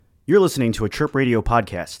You're listening to a Chirp Radio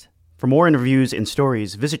podcast. For more interviews and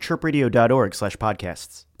stories, visit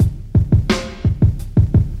chirpradio.org/podcasts.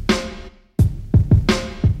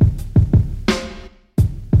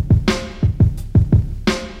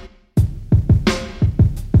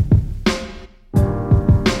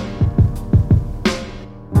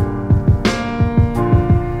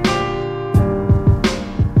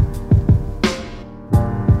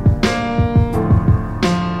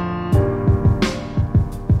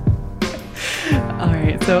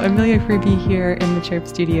 So Amelia Hruby here in the Chirp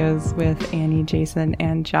Studios with Annie, Jason,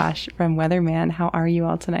 and Josh from Weatherman. How are you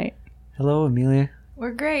all tonight? Hello, Amelia.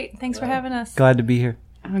 We're great. Thanks for having us. Glad to be here.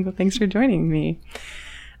 Well, thanks for joining me.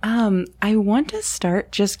 I want to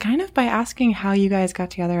start just kind of by asking how you guys got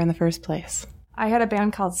together in the first place. I had a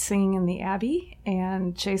band called Singing in the Abbey,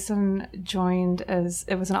 and Jason joined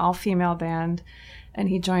it was an all-female band, and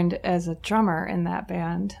he joined as a drummer in that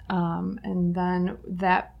band. And then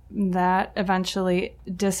that eventually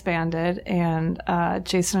disbanded, and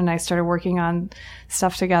Jason and I started working on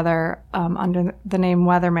stuff together under the name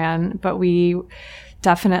Weatherman, but we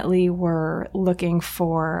definitely were looking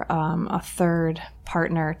for a third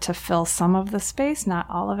partner to fill some of the space, not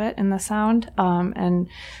all of it, in the sound. And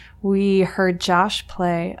we heard Josh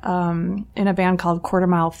play in a band called Quarter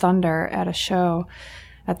Mile Thunder at a show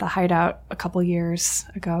at the Hideout a couple years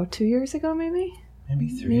ago, 2 years ago maybe?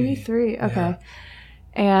 Maybe three, okay. Yeah.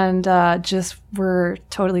 And just were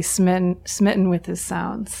totally smitten with his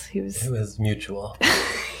sounds. It was mutual.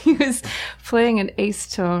 He was playing an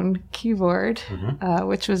Ace-tone keyboard,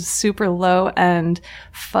 which was super low-end,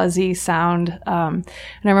 fuzzy sound. And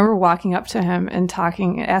I remember walking up to him and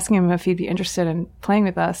asking him if he'd be interested in playing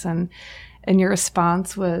with us. And your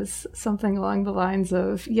response was something along the lines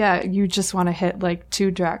of, yeah, you just want to hit like 2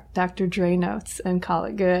 Dr. Dre notes and call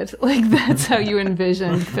it good. Like that's how you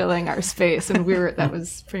envisioned filling our space. And that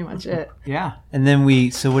was pretty much it. Yeah. And then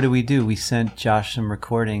so what did we do? We sent Josh some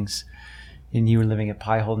recordings, and you were living at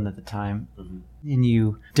Pie Holden at the time. Mm-hmm. And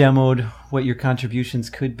you demoed what your contributions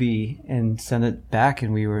could be and sent it back,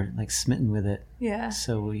 and we were like smitten with it. Yeah.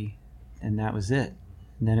 And that was it.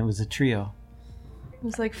 And then it was a trio. It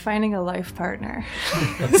was like finding a life partner.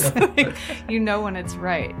 It's like, you know when it's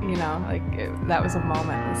right, that was a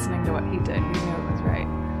moment listening to what he did. You knew it was right.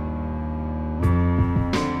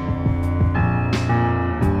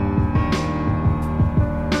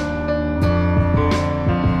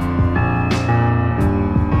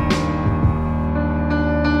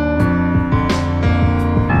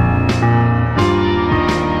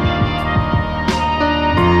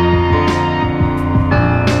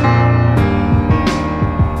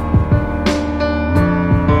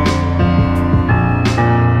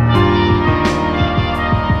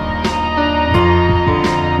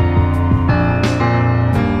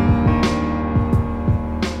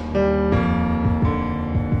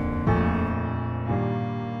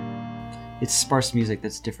 It's sparse music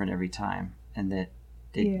that's different every time, and that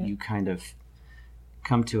you kind of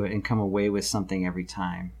come to it and come away with something every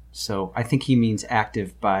time. So I think he means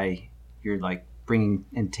active by you're like bringing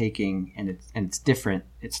and taking, and it's different.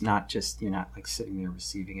 It's not just, you're not like sitting there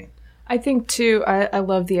receiving it. I think too, I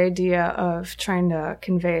love the idea of trying to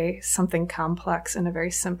convey something complex in a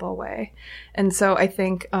very simple way. And so I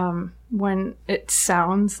think when it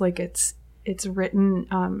sounds like it's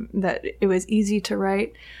written, that it was easy to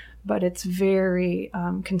write, but it's very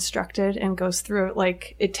constructed and goes through it.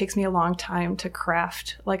 Like it takes me a long time to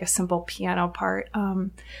craft like a simple piano part.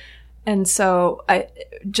 And so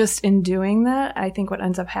just in doing that, I think what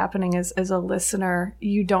ends up happening is as a listener,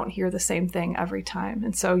 you don't hear the same thing every time.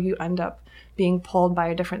 And so you end up being pulled by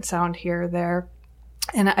a different sound here or there.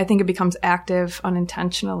 And I think it becomes active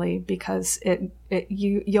unintentionally because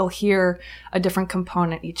you'll hear a different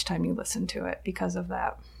component each time you listen to it because of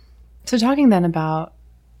that. So talking then about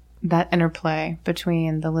that interplay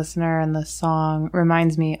between the listener and the song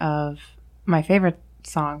reminds me of my favorite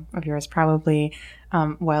song of yours, probably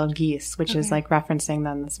Wild Geese, which is like referencing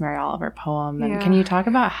then this Mary Oliver poem. And can you talk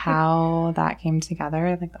about how that came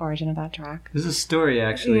together, like the origin of that track? There's a story,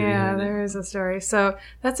 actually. Yeah, there is a story. So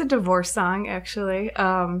that's a divorce song, actually.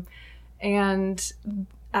 And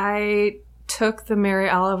I took the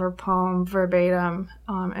Mary Oliver poem verbatim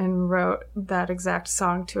and wrote that exact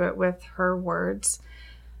song to it with her words.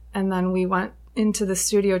 And then we went into the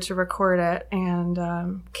studio to record it and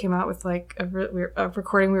came out with like a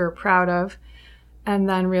recording we were proud of, and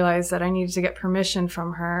then realized that I needed to get permission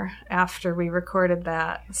from her after we recorded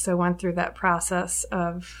that. So went through that process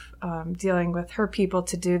of dealing with her people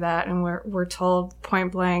to do that, and we're told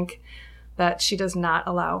point blank that she does not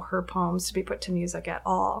allow her poems to be put to music at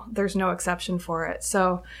all. There's no exception for it.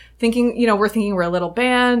 So thinking, we're thinking we're a little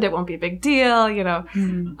band, it won't be a big deal,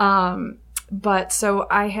 But so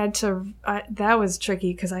I had to, that was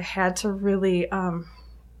tricky because I had to really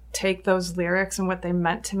take those lyrics and what they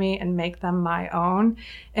meant to me and make them my own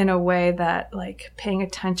in a way that, like, paying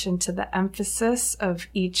attention to the emphasis of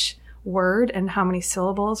each word and how many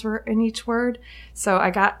syllables were in each word. So I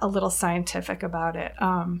got a little scientific about it.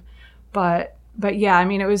 But yeah, I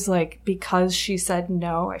mean, it was like, because she said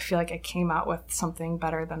no, I feel like I came out with something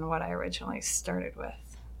better than what I originally started with.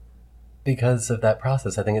 Because of that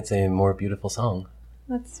process, I think it's a more beautiful song.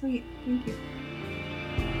 That's sweet. Thank you.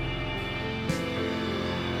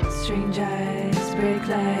 Strange eyes, brake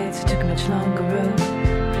lights, took a much longer road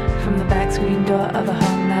from the back screen door of a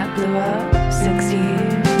home that blew up 6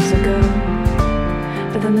 years ago.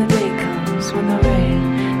 But then the day comes when the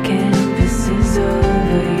rain canvases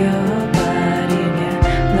over your body and your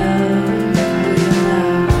love who you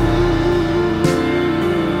love.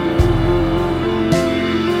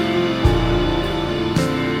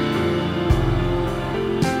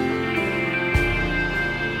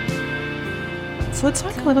 So let's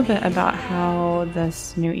talk a little bit about how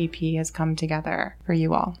this new EP has come together for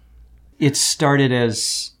you all. It started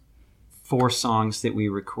as 4 songs that we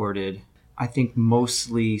recorded. I think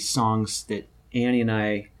mostly songs that Annie and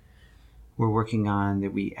I were working on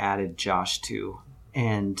that we added Josh to.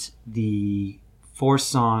 And the 4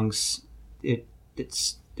 songs that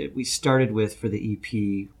we started with for the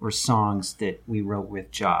EP were songs that we wrote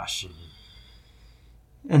with Josh.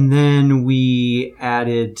 Mm-hmm. And then we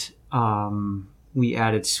added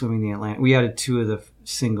Swimming the Atlantic. We added 2 of the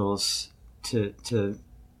singles to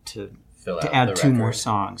add 2 more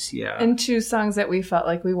songs. Yeah. And 2 songs that we felt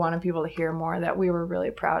like we wanted people to hear more, that we were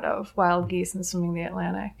really proud of. Wild Geese and Swimming the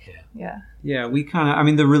Atlantic. Yeah, we kind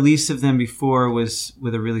of, the release of them before was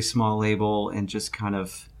with a really small label and just kind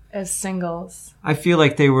of as singles. I feel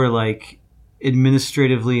like they were like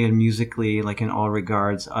administratively and musically, like in all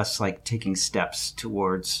regards, us like taking steps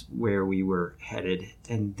towards where we were headed.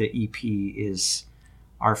 And the EP is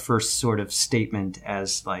our first sort of statement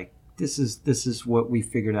as like, this is what we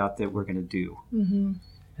figured out that we're going to do. Mm-hmm.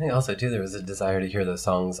 I think also too there was a desire to hear those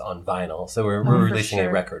songs on vinyl, so we're releasing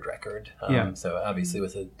a record. So obviously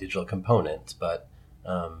with a digital component, but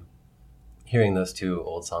hearing those 2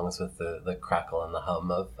 old songs with the crackle and the hum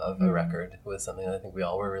of a record was something I think we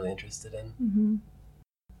all were really interested in. Mm-hmm.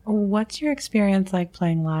 What's your experience like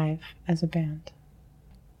playing live as a band?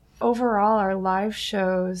 Overall, our live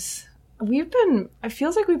shows, it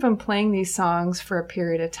feels like we've been playing these songs for a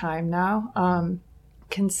period of time now,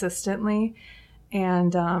 consistently.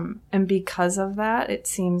 And because of that, it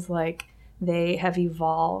seems like they have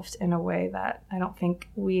evolved in a way that I don't think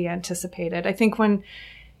we anticipated. I think when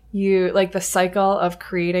you, like, the cycle of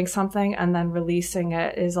creating something and then releasing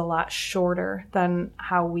it is a lot shorter than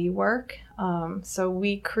how we work. So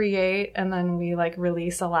we create and then we like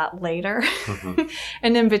release a lot later. Mm-hmm.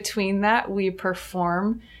 And in between that, we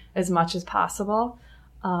perform as much as possible.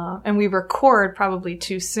 And we record probably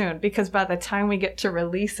too soon, because by the time we get to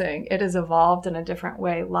releasing, it has evolved in a different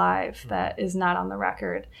way live that is not on the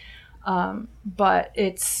record. But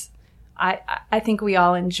I think we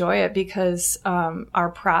all enjoy it because our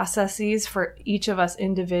processes for each of us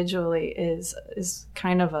individually is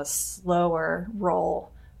kind of a slower roll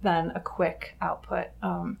than a quick output.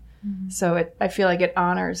 So I feel like it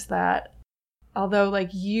honors that. Although,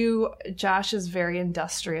 like Josh is very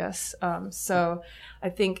industrious, so I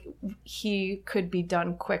think he could be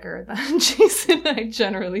done quicker than Jason and I,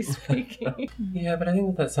 generally speaking. Yeah, but I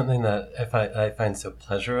think that's something that I find so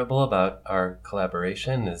pleasurable about our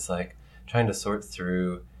collaboration is like trying to sort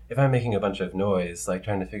through, if I'm making a bunch of noise, like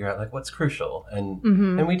trying to figure out like what's crucial,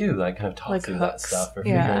 and we do like kind of talk like through hooks. That stuff, or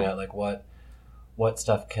figuring out like what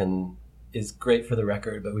stuff is great for the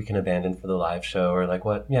record, but we can abandon for the live show, or like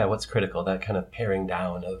what's critical, that kind of paring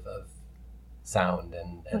down of sound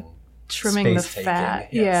and trimming the space-taking.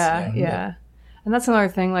 fat. Yes, yeah. And that's another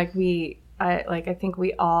thing, I think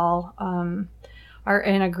we all are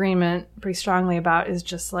in agreement pretty strongly about, is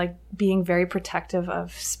just like being very protective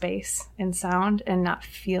of space and sound and not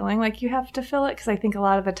feeling like you have to fill it. Because I think a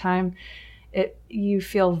lot of the time you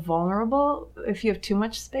feel vulnerable if you have too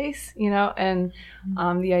much space, and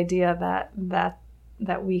the idea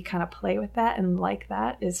that we kind of play with that and like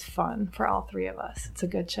that is fun for all 3 of us. It's a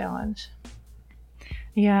good challenge.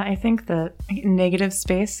 Yeah, I think that negative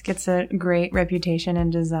space gets a great reputation in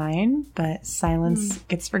design, but silence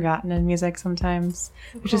gets forgotten in music sometimes.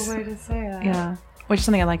 Which is a way to say that. Yeah, which is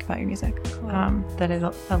something I like about your music, that it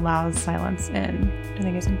allows silence in. I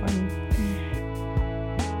think is important.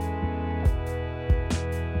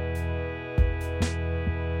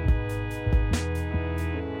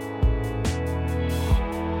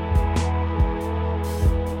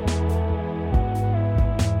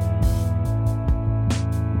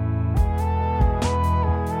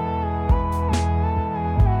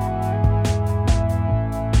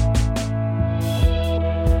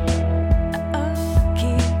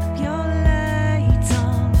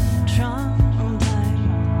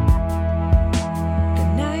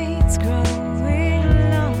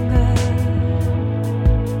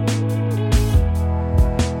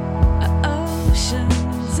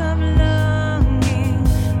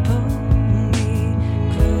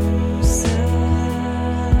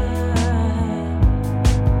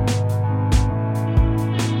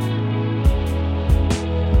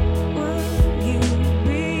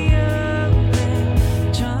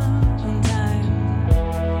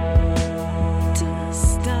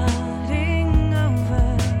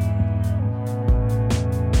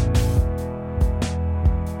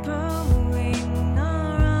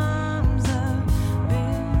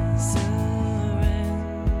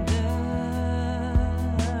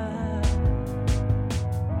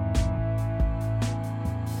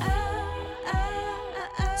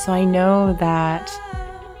 So I know that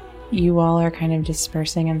you all are kind of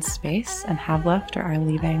dispersing in space and have left or are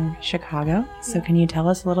leaving Chicago. So can you tell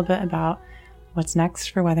us a little bit about what's next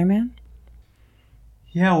for Weatherman?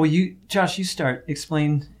 Yeah, well, Josh, you start.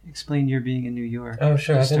 Explain your being in New York. Oh,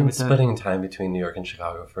 sure. I've been splitting time between New York and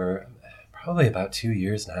Chicago for probably about 2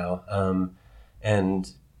 years now.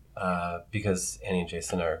 And because Annie and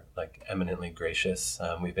Jason are like eminently gracious,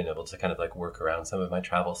 we've been able to kind of like work around some of my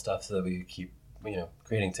travel stuff so that we keep,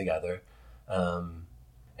 creating together.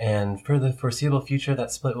 And for the foreseeable future,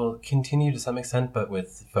 that split will continue to some extent, but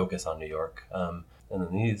with focus on New York. And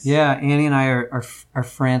then these. Yeah, Annie and I are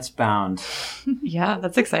France bound. Yeah,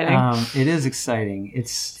 that's exciting. It is exciting.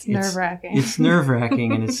 It's nerve-wracking. It's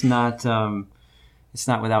nerve-wracking, and it's not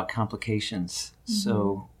without complications. Mm-hmm.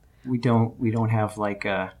 So we don't have like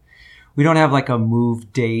a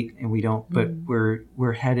move date, and but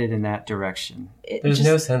we're headed in that direction. There's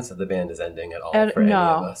no sense that the band is ending at all for any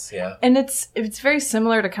of us. Yeah, and it's very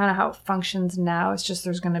similar to kind of how it functions now. It's just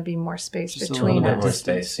there's going to be more space just between a little us. bit more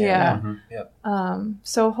space. Yeah. Mm-hmm. Yep.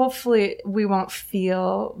 So hopefully we won't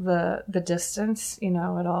feel the distance.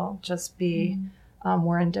 It'll just be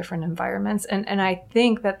we're in different environments, and I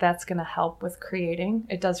think that that's going to help with creating.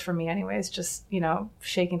 It does for me, anyways. Just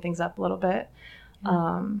shaking things up a little bit.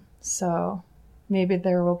 So maybe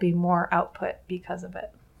there will be more output because of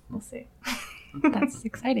it. We'll see. That's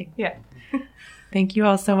exciting. Yeah. Thank you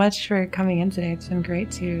all so much for coming in today. It's been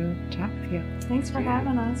great to chat with you. Thanks for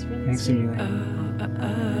having us. Really Thanks, sweet. Amelia.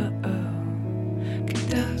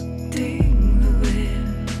 Conducting the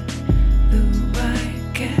wind, the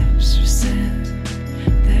white caps resent.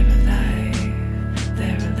 They're alive,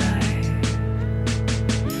 they're alive.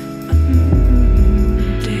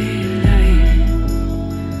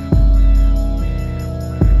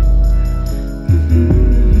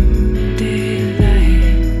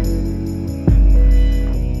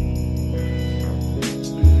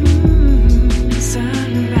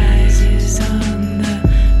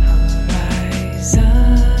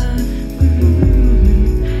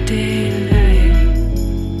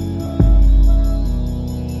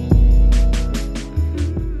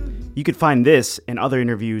 You could find this and other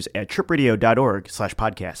interviews at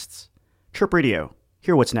tripradio.org/podcasts. Trip Radio.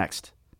 Hear what's next.